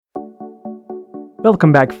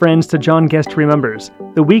Welcome back, friends, to John Guest Remembers,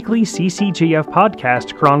 the weekly CCGF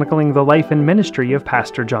podcast chronicling the life and ministry of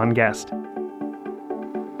Pastor John Guest.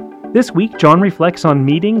 This week, John reflects on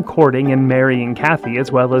meeting, courting, and marrying Kathy,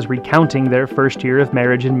 as well as recounting their first year of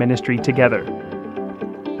marriage and ministry together,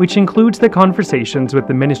 which includes the conversations with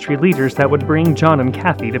the ministry leaders that would bring John and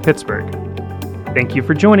Kathy to Pittsburgh. Thank you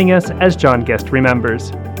for joining us as John Guest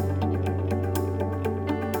Remembers.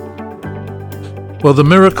 Well, the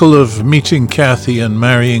miracle of meeting Kathy and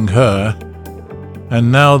marrying her,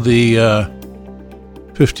 and now the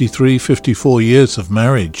 54 years of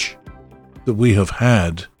marriage that we have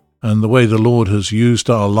had, and the way the Lord has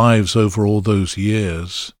used our lives over all those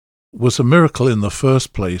years, was a miracle in the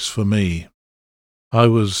first place for me. I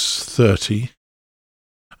was 30,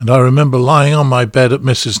 and I remember lying on my bed at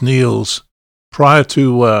Mrs. Neal's prior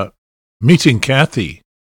to meeting Kathy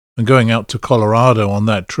and going out to Colorado on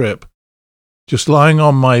that trip. Just lying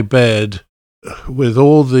on my bed with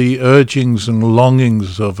all the urgings and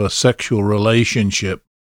longings of a sexual relationship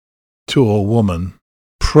to a woman,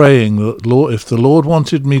 praying that, Lord, if the Lord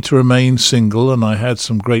wanted me to remain single, and I had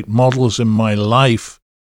some great models in my life,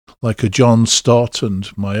 like a John Stott and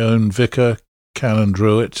my own vicar, Canon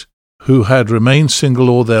Druitt, who had remained single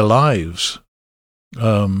all their lives,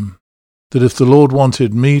 that if the Lord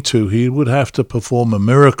wanted me to, he would have to perform a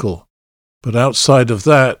miracle. But outside of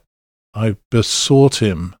that, I besought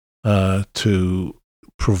him to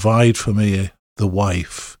provide for me the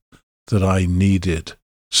wife that I needed.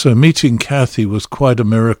 So meeting Kathy was quite a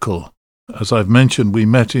miracle. As I've mentioned, we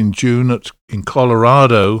met in June in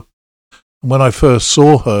Colorado. When I first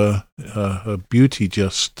saw her, her beauty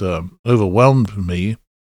just overwhelmed me,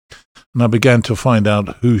 and I began to find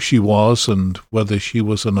out who she was and whether she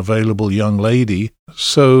was an available young lady.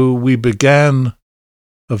 So we began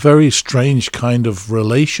a very strange kind of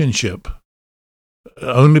relationship.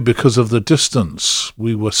 Only because of the distance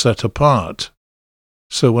we were set apart.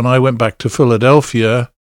 So when I went back to Philadelphia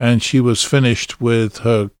and she was finished with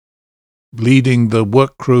her leading the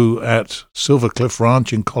work crew at Silver Cliff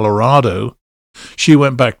Ranch in Colorado, she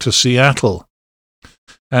went back to Seattle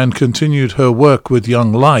and continued her work with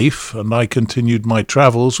Young Life, and I continued my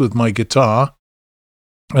travels with my guitar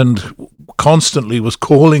and constantly was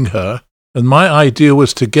calling her. And my idea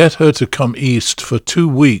was to get her to come east for 2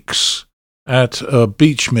 weeks at a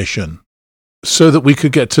beach mission so that we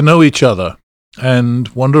could get to know each other. And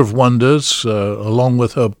Wonder of Wonders, along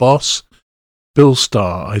with her boss, Bill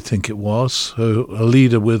Starr, I think it was, a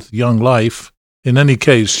leader with Young Life. In any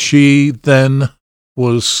case, she then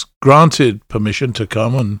was granted permission to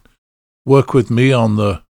come and work with me on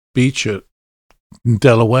the beach at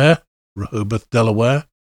Delaware, Rehoboth, Delaware.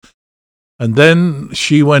 And then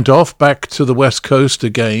she went off back to the West Coast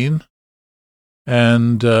again,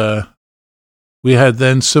 and we had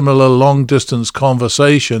then similar long-distance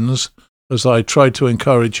conversations as I tried to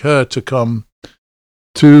encourage her to come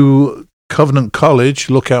to Covenant College,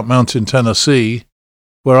 Lookout Mountain, Tennessee,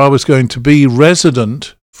 where I was going to be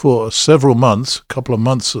resident for several months, a couple of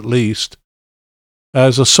months at least,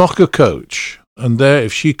 as a soccer coach. And there,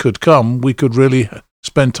 if she could come, we could really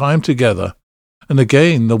spend time together. And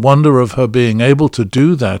again, the wonder of her being able to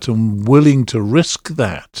do that and willing to risk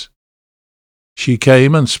that. She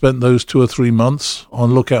came and spent those 2 or 3 months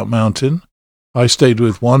on Lookout Mountain. I stayed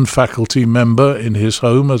with one faculty member in his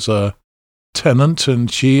home as a tenant,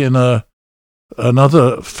 and she in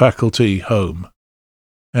another faculty home.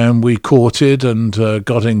 And we courted and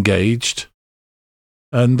got engaged.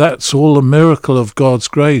 And that's all a miracle of God's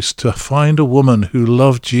grace, to find a woman who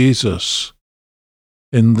loved Jesus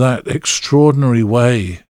in that extraordinary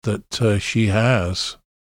way that she has,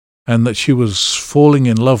 and that she was falling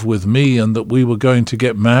in love with me, and that we were going to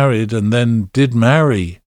get married and then did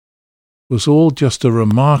marry, was all just a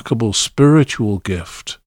remarkable spiritual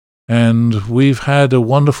gift. And we've had a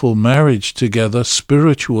wonderful marriage together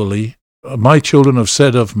spiritually. My children have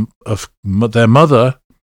said of their mother,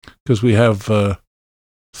 because we have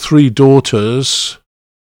 3 daughters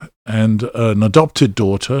and an adopted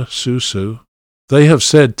daughter, Susu. They have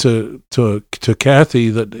said to Kathy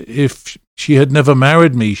that if she had never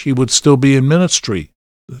married me, she would still be in ministry.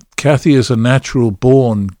 Kathy is a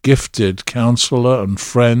natural-born, gifted counselor and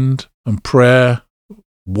friend and prayer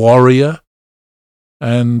warrior,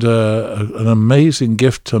 and an amazing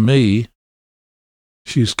gift to me.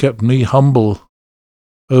 She's kept me humble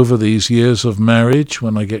over these years of marriage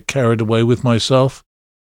when I get carried away with myself,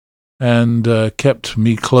 and kept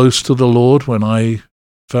me close to the Lord when I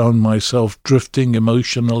found myself drifting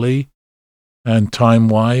emotionally and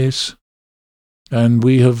time-wise. And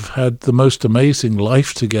we have had the most amazing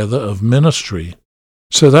life together of ministry.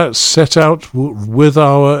 So that set out with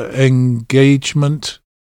our engagement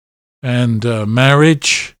and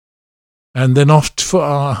marriage, and then off for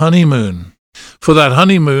our honeymoon. For that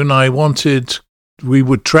honeymoon, we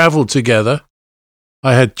would travel together.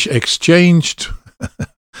 I had exchanged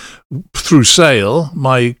through sale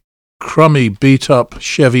my crummy, beat-up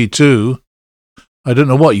Chevy 2. I don't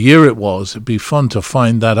know what year it was. It'd be fun to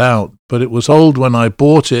find that out. But it was old when I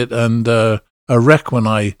bought it and a wreck when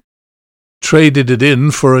I traded it in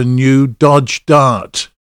for a new Dodge Dart.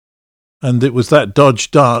 And it was that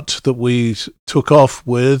Dodge Dart that we took off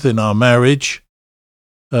with in our marriage.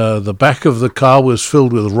 The back of the car was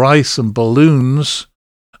filled with rice and balloons,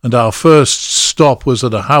 and our first stop was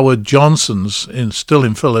at a Howard Johnson's, still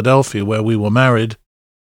in Philadelphia, where we were married,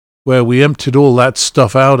 where we emptied all that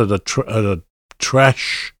stuff out at a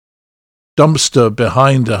trash dumpster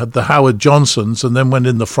behind the Howard Johnson's, and then went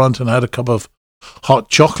in the front and had a cup of hot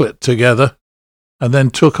chocolate together, and then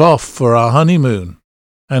took off for our honeymoon.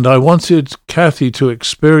 And I wanted Kathy to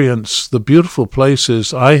experience the beautiful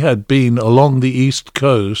places I had been along the East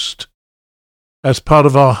Coast as part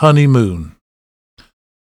of our honeymoon.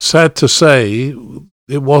 Sad to say,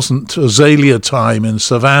 it wasn't azalea time in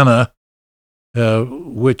Savannah,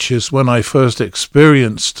 which is when I first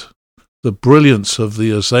experienced the brilliance of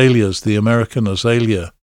the azaleas, the American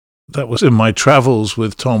azalea. That was in my travels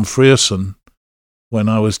with Tom Frierson, when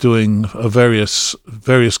I was doing various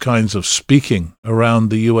kinds of speaking around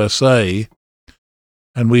the USA,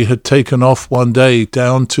 and we had taken off one day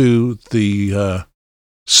down to the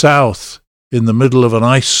south in the middle of an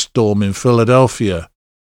ice storm in Philadelphia,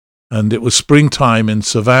 and it was springtime in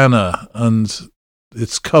Savannah, and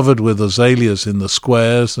it's covered with azaleas in the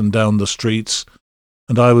squares and down the streets,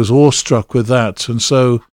 and I was awestruck with that. And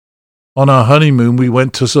so on our honeymoon we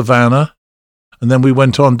went to Savannah, and then we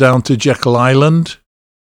went on down to Jekyll Island,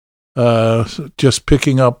 just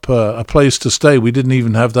picking up a place to stay. We didn't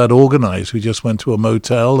even have that organized. We just went to a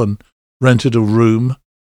motel and rented a room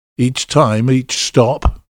each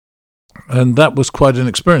stop. And that was quite an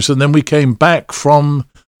experience. And then we came back from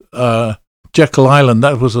Jekyll Island.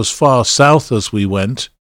 That was as far south as we went.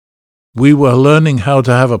 We were learning how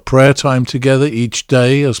to have a prayer time together each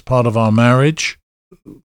day as part of our marriage.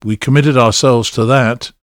 We committed ourselves to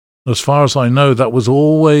that. As far as I know, that was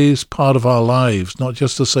always part of our lives, not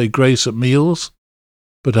just to say grace at meals,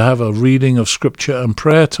 but to have a reading of Scripture and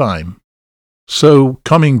prayer time. So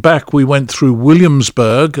coming back, we went through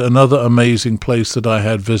Williamsburg, another amazing place that I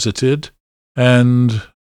had visited, and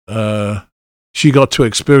she got to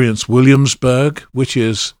experience Williamsburg, which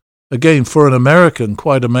is, again, for an American,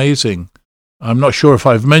 quite amazing. I'm not sure if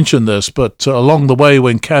I've mentioned this, but along the way,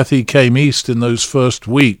 when Kathy came east in those first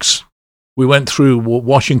weeks, we went through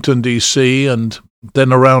Washington, D.C., and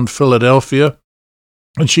then around Philadelphia,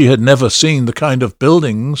 and she had never seen the kind of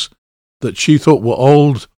buildings that she thought were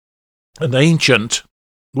old and ancient,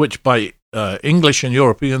 which by English and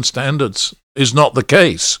European standards is not the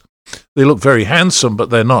case. They look very handsome, but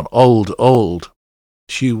they're not old.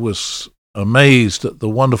 She was amazed at the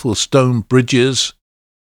wonderful stone bridges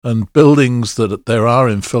and buildings that there are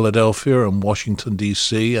in Philadelphia and Washington,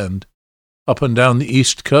 D.C., and up and down the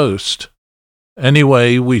East Coast.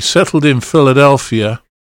 Anyway, we settled in Philadelphia,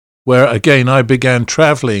 where again I began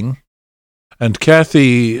traveling, and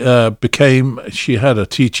Kathy she had a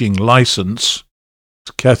teaching license.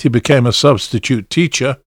 Kathy became a substitute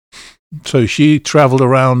teacher, so she traveled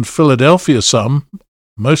around Philadelphia some,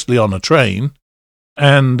 mostly on a train,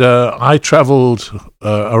 and I traveled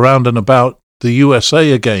around and about the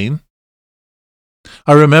USA again.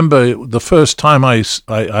 I remember the first time I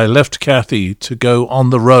left Kathy to go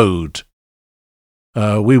on the road.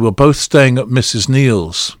 We were both staying at Mrs.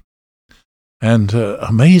 Neal's, and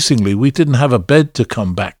amazingly, we didn't have a bed to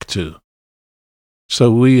come back to. So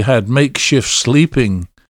we had makeshift sleeping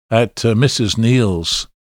at Mrs. Neal's,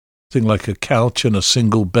 thing like a couch and a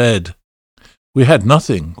single bed. We had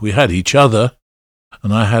nothing. We had each other,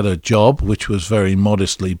 and I had a job which was very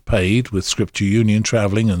modestly paid with Scripture Union,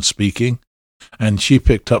 traveling and speaking, and she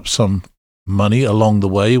picked up some money along the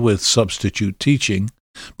way with substitute teaching.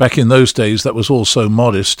 Back in those days, that was all so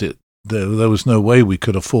modest, there was no way we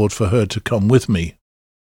could afford for her to come with me.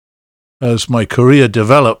 As my career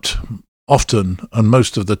developed, often and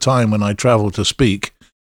most of the time when I travel to speak,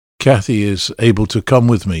 Kathy is able to come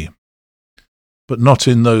with me, but not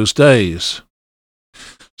in those days.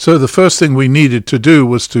 So the first thing we needed to do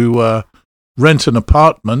was to rent an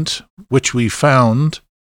apartment, which we found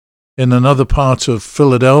in another part of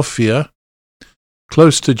Philadelphia,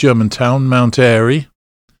 close to Germantown, Mount Airy.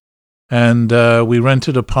 And we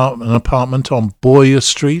rented an apartment on Boyer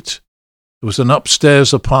Street, It was an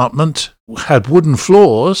upstairs apartment, had wooden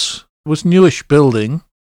floors, it was a newish building.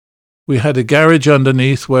 We had a garage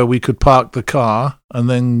underneath where we could park the car, and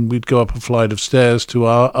then we'd go up a flight of stairs to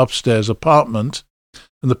our upstairs apartment.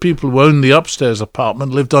 And the people who owned the upstairs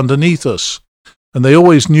apartment lived underneath us. And they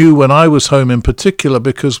always knew when I was home in particular,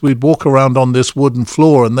 because we'd walk around on this wooden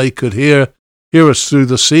floor and they could hear us through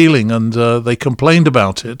the ceiling, and they complained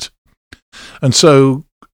about it. And so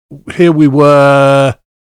here we were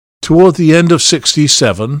toward the end of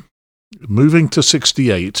 67, moving to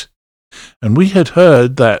 68, and we had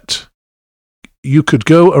heard that you could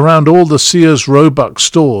go around all the Sears Roebuck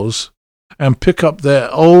stores and pick up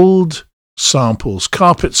their old samples,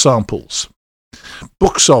 carpet samples,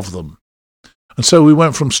 books of them. And so we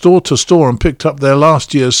went from store to store and picked up their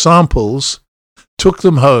last year's samples, took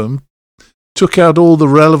them home, took out all the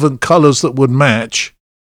relevant colours that would match,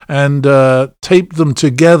 and taped them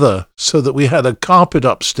together so that we had a carpet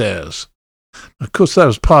upstairs. Of course, that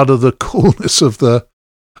was part of the coolness of the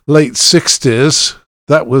late 60s.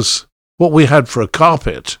 That was what we had for a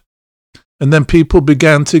carpet. And then people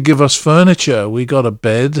began to give us furniture. We got a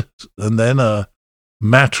bed, and then a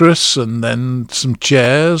mattress, and then some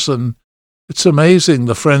chairs. And it's amazing,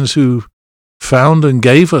 the friends who found and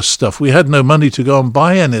gave us stuff. We had no money to go and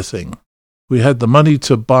buy anything. We had the money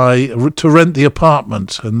to rent the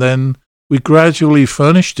apartment, and then we gradually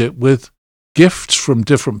furnished it with gifts from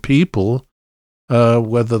different people,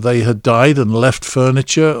 whether they had died and left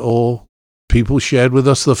furniture or people shared with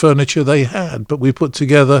us the furniture they had. But we put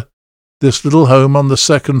together this little home on the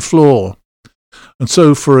second floor. And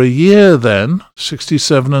so for a year then,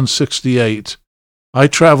 67 and 68, I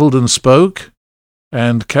travelled and spoke,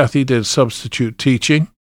 and Kathy did substitute teaching.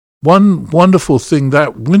 One wonderful thing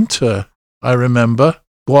that winter, I remember,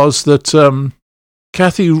 was that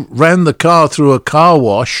Kathy ran the car through a car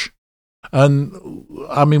wash, and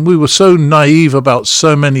I mean, we were so naive about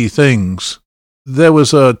so many things. There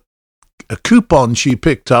was a coupon she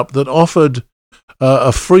picked up that offered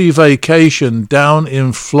a free vacation down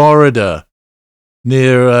in Florida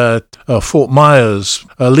near Fort Myers,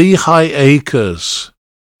 Lehigh Acres,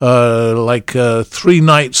 3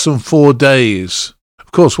 nights and 4 days.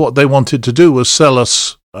 Of course, what they wanted to do was sell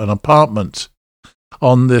us an apartment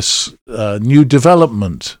on this new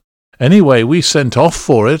development. Anyway, we sent off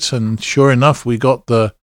for it, and sure enough, we got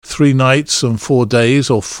the 3 nights and 4 days,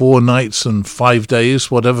 or 4 nights and 5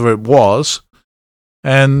 days, whatever it was.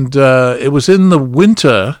 And it was in the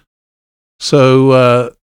winter,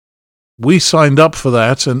 so we signed up for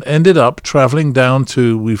that and ended up traveling down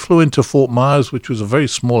we flew into Fort Myers, which was a very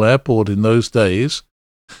small airport in those days,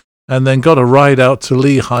 and then got a ride out to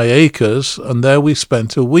Lehigh Acres, and there we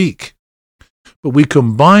spent a week. But we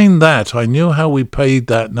combined that. I knew how we paid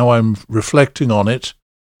that. Now I'm reflecting on it.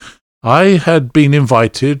 I had been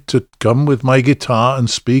invited to come with my guitar and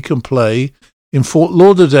speak and play in Fort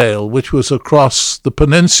Lauderdale, which was across the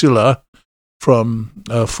peninsula from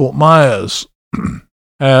Fort Myers,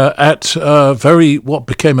 at what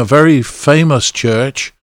became a very famous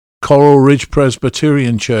church, Coral Ridge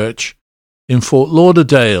Presbyterian Church in Fort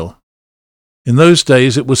Lauderdale. In those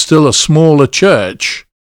days, it was still a smaller church,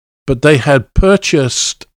 but they had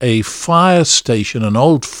purchased a fire station, an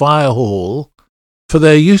old fire hall, for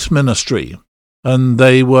their youth ministry. And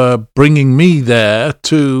they were bringing me there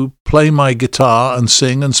to play my guitar and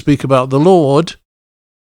sing and speak about the Lord.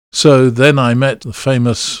 So then I met the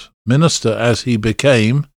famous minister, as he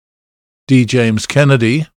became, D. James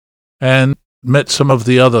Kennedy, and met some of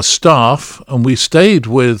the other staff, and we stayed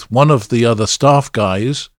with one of the other staff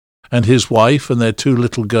guys and his wife and their 2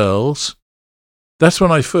 little girls. That's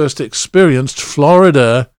when I first experienced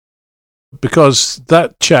Florida, because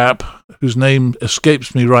that chap, whose name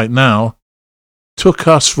escapes me right now, took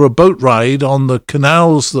us for a boat ride on the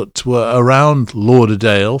canals that were around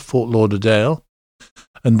Lauderdale, Fort Lauderdale.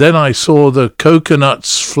 And then I saw the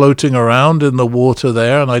coconuts floating around in the water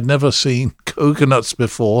there, and I'd never seen coconuts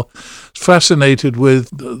before. Fascinated with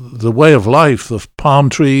the way of life, the palm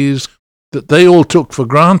trees that they all took for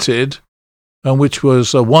granted, and which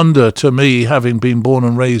was a wonder to me, having been born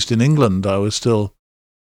and raised in England. I was still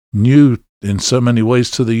new in so many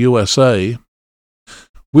ways to the USA.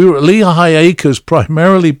 We were at Lehigh Acres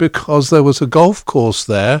primarily because there was a golf course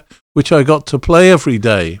there, which I got to play every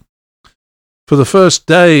day. For the first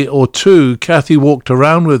day or 2, Kathy walked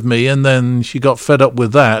around with me, and then she got fed up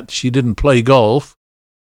with that. She didn't play golf.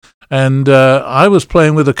 And I was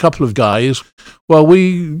playing with a couple of guys. Well,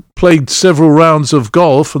 we played several rounds of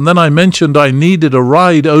golf, and then I mentioned I needed a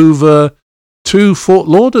ride over to Fort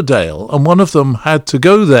Lauderdale, and one of them had to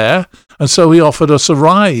go there, and so he offered us a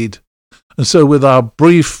ride. And so with our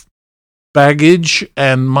brief baggage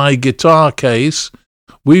and my guitar case,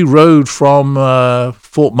 we rode from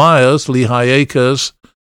Fort Myers, Lehigh Acres,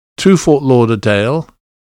 to Fort Lauderdale.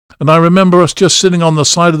 And I remember us just sitting on the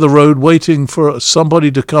side of the road waiting for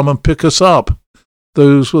somebody to come and pick us up.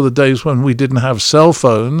 Those were the days when we didn't have cell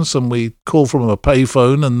phones, and we called from a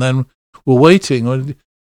payphone and then were waiting.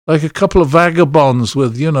 Like a couple of vagabonds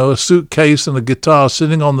with, a suitcase and a guitar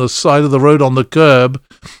sitting on the side of the road on the curb,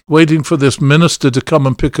 waiting for this minister to come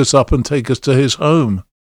and pick us up and take us to his home.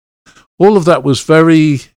 All of that was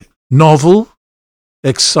very novel,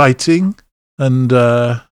 exciting, and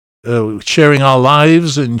sharing our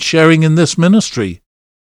lives and sharing in this ministry.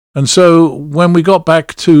 And so when we got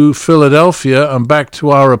back to Philadelphia and back to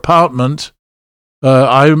our apartment,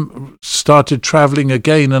 I started traveling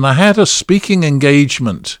again, and I had a speaking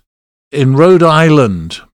engagement in Rhode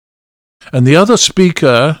Island. And the other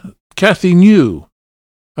speaker, Kathy New,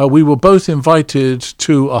 we were both invited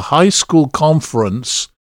to a high school conference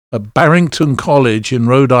at Barrington College in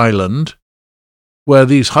Rhode Island, where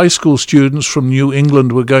these high school students from New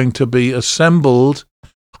England were going to be assembled.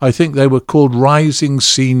 I think they were called Rising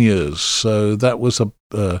Seniors, so that was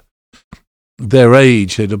their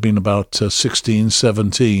age. They'd have been about 16,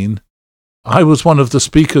 17. I was one of the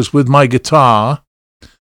speakers with my guitar.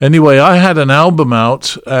 Anyway, I had an album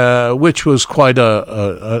out, which was quite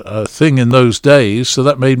a thing in those days, so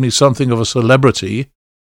that made me something of a celebrity.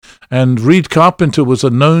 And Reed Carpenter was a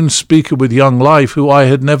known speaker with Young Life who I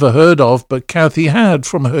had never heard of, but Kathy had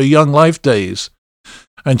from her Young Life days.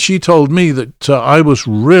 And she told me that I was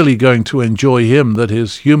really going to enjoy him, that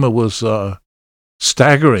his humor was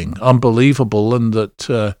staggering, unbelievable, and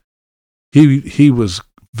that he was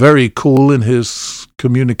very cool in his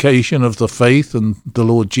communication of the faith and the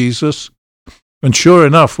Lord Jesus. And sure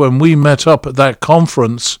enough, when we met up at that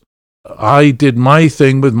conference, I did my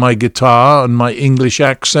thing with my guitar and my English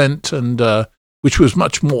accent, and which was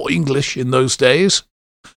much more English in those days.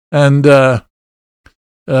 And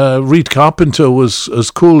Reed Carpenter was as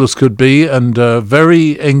cool as could be and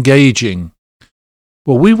very engaging.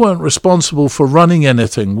 Well, we weren't responsible for running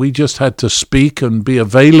anything. We just had to speak and be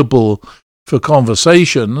available for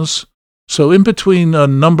conversations. So in between a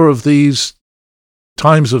number of these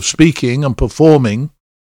times of speaking and performing,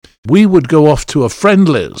 we would go off to a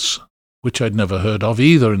Friendly's, which I'd never heard of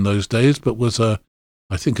either in those days, but was I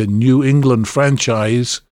think a New England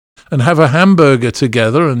franchise, and have a hamburger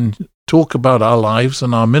together and talk about our lives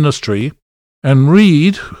and our ministry. And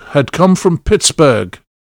Reed had come from Pittsburgh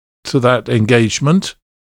to that engagement.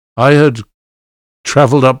 I had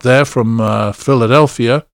traveled up there from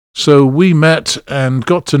Philadelphia, so we met and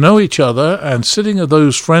got to know each other, and sitting at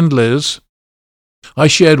those Friendly's, I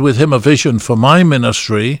shared with him a vision for my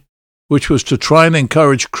ministry, which was to try and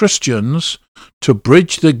encourage Christians to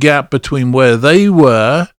bridge the gap between where they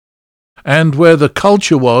were and where the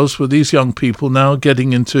culture was with these young people now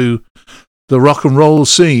getting into the rock and roll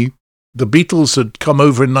scene. The Beatles had come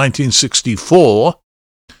over in 1964,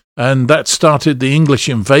 and that started the English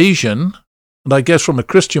invasion. And I guess from a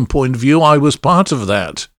Christian point of view, I was part of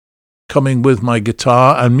that, coming with my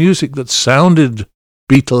guitar and music that sounded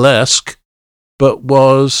Beatlesque, but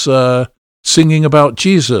was singing about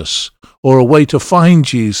Jesus, or a way to find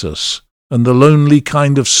Jesus, and the lonely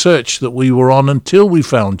kind of search that we were on until we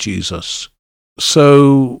found Jesus.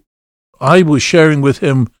 So I was sharing with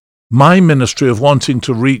him my ministry of wanting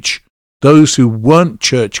to reach those who weren't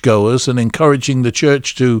churchgoers and encouraging the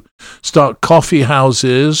church to start coffee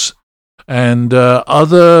houses and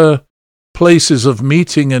other places of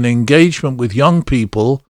meeting and engagement with young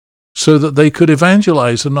people so that they could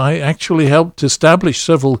evangelize. And I actually helped establish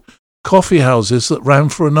several coffee houses that ran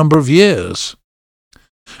for a number of years.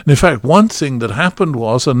 And in fact, one thing that happened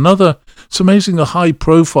was it's amazing the high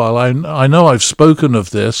profile, I know I've spoken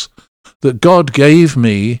of this, that God gave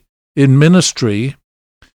me in ministry,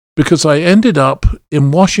 because I ended up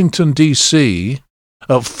in Washington, D.C.,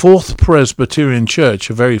 at Fourth Presbyterian Church,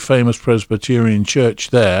 a very famous Presbyterian church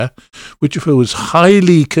there, which was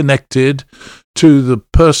highly connected to the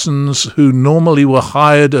persons who normally were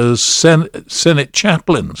hired as Senate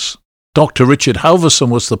chaplains. Dr. Richard Halverson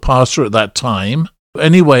was the pastor at that time.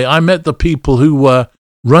 Anyway, I met the people who were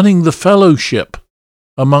running the fellowship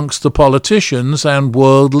amongst the politicians and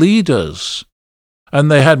world leaders, and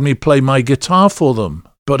they had me play my guitar for them.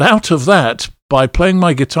 But out of that, by playing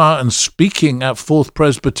my guitar and speaking at Fourth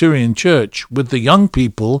Presbyterian Church with the young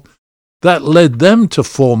people, that led them to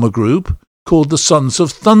form a group called the Sons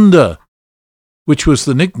of Thunder, which was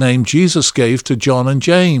the nickname Jesus gave to John and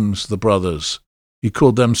James, the brothers. He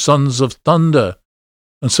called them Sons of Thunder.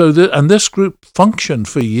 And so this group functioned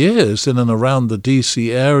for years in and around the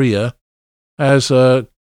D.C. area as a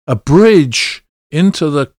a bridge into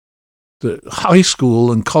the high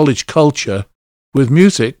school and college culture with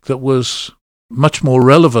music that was much more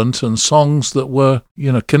relevant and songs that were,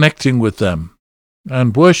 connecting with them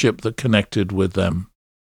and worship that connected with them.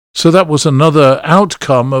 So that was another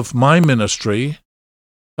outcome of my ministry.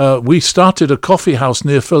 We started a coffee house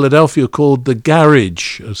near Philadelphia called The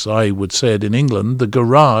Garage, as I would say it in England, the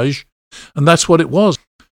garage, and that's what it was.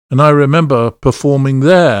 And I remember performing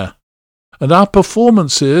there. And our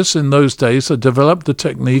performances in those days had developed the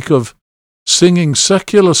technique of singing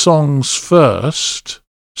secular songs first.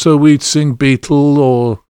 So we'd sing Beatle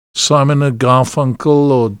or Simon and Garfunkel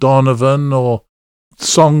or Donovan or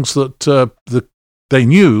songs that they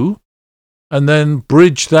knew, and then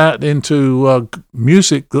bridge that into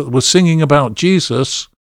music that was singing about Jesus,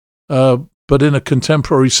 but in a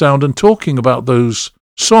contemporary sound and talking about those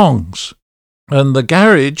songs. And the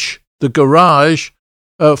garage,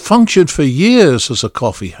 functioned for years as a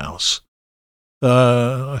coffee house.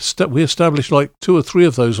 We established like 2 or 3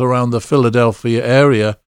 of those around the Philadelphia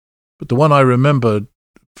area, but the one I remember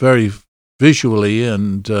very visually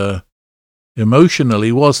and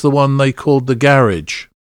emotionally was the one they called the Garage,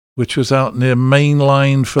 which was out near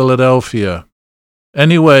mainline Philadelphia.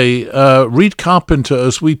 Anyway, Reed Carpenter,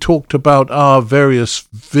 as we talked about our various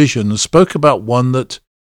visions, spoke about one that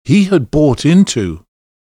he had bought into,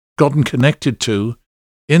 gotten connected to,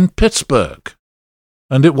 in Pittsburgh.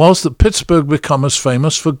 And it was that Pittsburgh become as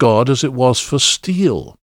famous for God as it was for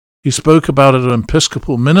steel. He spoke about an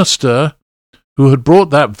Episcopal minister who had brought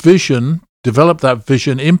that vision, developed that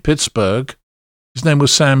vision in Pittsburgh. His name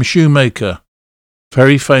was Sam Shoemaker,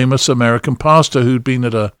 very famous American pastor who'd been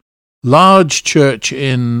at a large church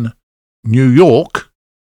in New York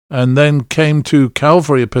and then came to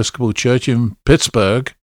Calvary Episcopal Church in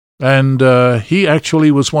Pittsburgh. And he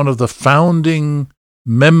actually was one of the founding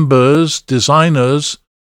members, designers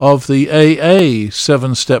of the AA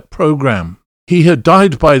 7-step program. He had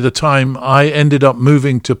died by the time I ended up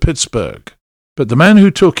moving to Pittsburgh. But the man who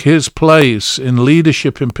took his place in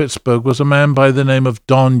leadership in Pittsburgh was a man by the name of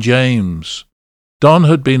Don James. Don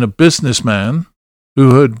had been a businessman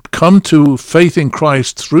who had come to faith in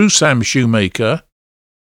Christ through Sam Shoemaker,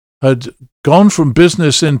 had gone from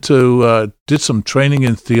business into, did some training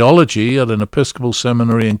in theology at an Episcopal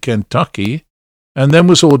seminary in Kentucky, and then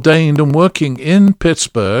was ordained and working in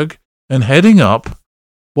Pittsburgh and heading up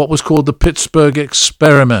what was called the Pittsburgh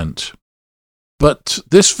Experiment. But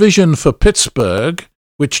this vision for Pittsburgh,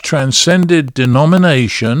 which transcended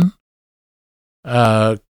denomination,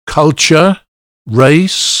 culture,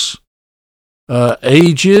 race,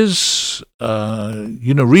 ages,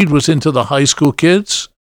 Reed was into the high school kids.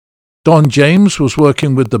 Don James was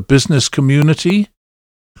working with the business community.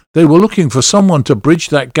 They were looking for someone to bridge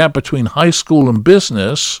that gap between high school and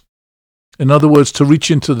business. In other words, to reach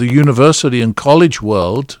into the university and college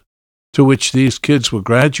world to which these kids were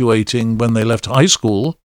graduating when they left high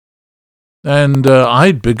school. And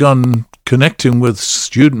I'd begun connecting with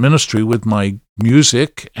student ministry with my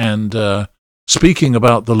music and speaking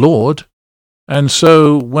about the Lord. And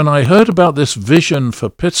so when I heard about this vision for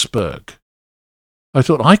Pittsburgh, I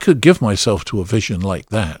thought I could give myself to a vision like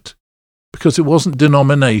that, because it wasn't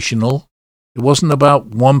denominational. It wasn't about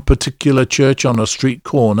one particular church on a street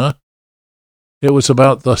corner. It was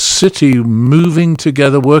about the city moving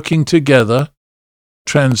together, working together,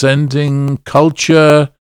 transcending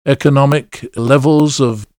culture, economic levels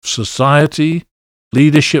of society,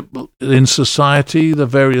 leadership in society, the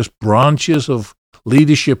various branches of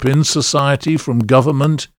leadership in society, from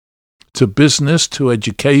government to business to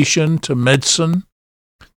education to medicine,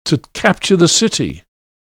 to capture the city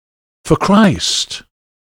for Christ.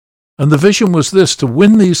 And the vision was this: to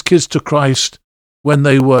win these kids to Christ when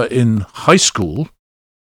they were in high school.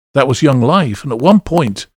 That was Young Life. And at one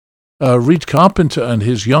point, Reed Carpenter and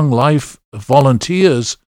his Young Life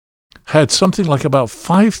volunteers had something like about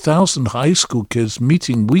 5,000 high school kids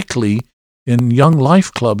meeting weekly in Young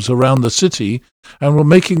Life clubs around the city, and were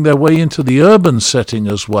making their way into the urban setting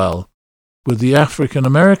as well with the African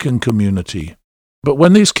American community. But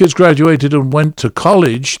when these kids graduated and went to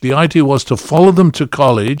college, the idea was to follow them to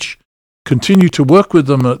college, continue to work with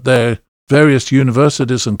them at their various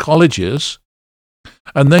universities and colleges,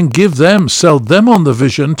 and then sell them on the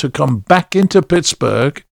vision to come back into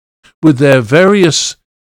Pittsburgh with their various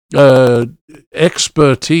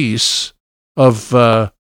expertise of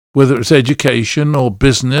whether it's education or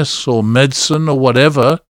business or medicine or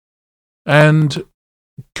whatever, and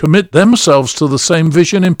commit themselves to the same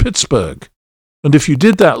vision in Pittsburgh. And if you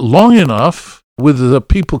did that long enough with the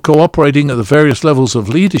people cooperating at the various levels of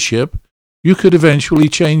leadership, you could eventually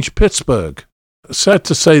change Pittsburgh. sad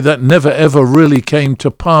to say that never ever really came to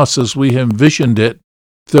pass as we envisioned it,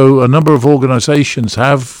 though a number of organizations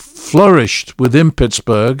have flourished within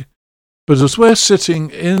Pittsburgh. But as we're sitting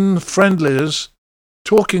in Friendly's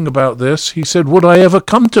talking about this, he said, would I ever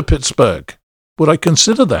come to Pittsburgh? Would I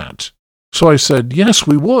consider that? So I said, yes,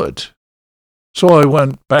 we would. So I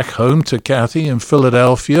went back home to Kathy in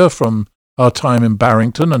Philadelphia from our time in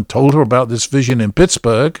Barrington and told her about this vision in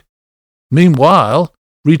Pittsburgh. Meanwhile,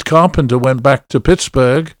 Reed Carpenter went back to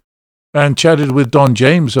Pittsburgh and chatted with Don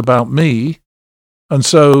James about me. And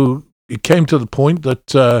so it came to the point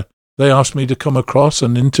that they asked me to come across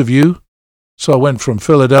and interview. So I went from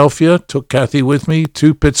Philadelphia, took Kathy with me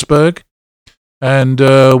to Pittsburgh, and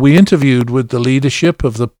we interviewed with the leadership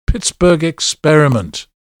of the Pittsburgh Experiment,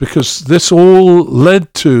 because this all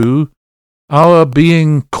led to our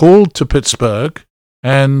being called to Pittsburgh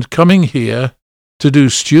and coming here to do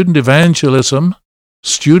student evangelism,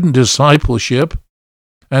 student discipleship,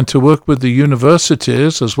 and to work with the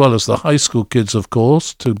universities as well as the high school kids, of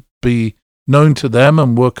course, to be known to them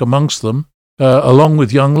and work amongst them, along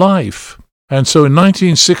with Young Life. And so in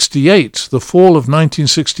 1968, the fall of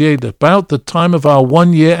 1968, about the time of our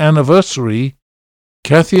 1-year anniversary,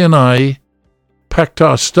 Kathy and I packed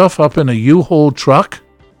our stuff up in a U-Haul truck.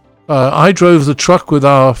 I drove the truck with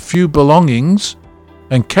our few belongings,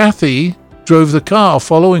 and Kathy drove the car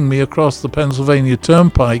following me across the Pennsylvania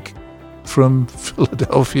Turnpike from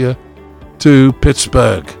Philadelphia to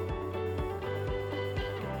Pittsburgh.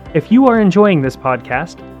 If you are enjoying this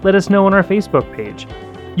podcast, let us know on our Facebook page.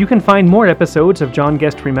 You can find more episodes of John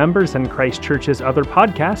Guest Remembers and Christ Church's other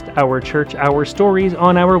podcast, Our Church, Our Stories,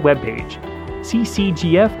 on our webpage,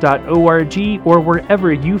 ccgf.org, or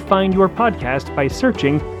wherever you find your podcast by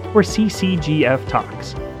searching for CCGF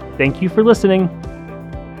Talks. Thank you for listening.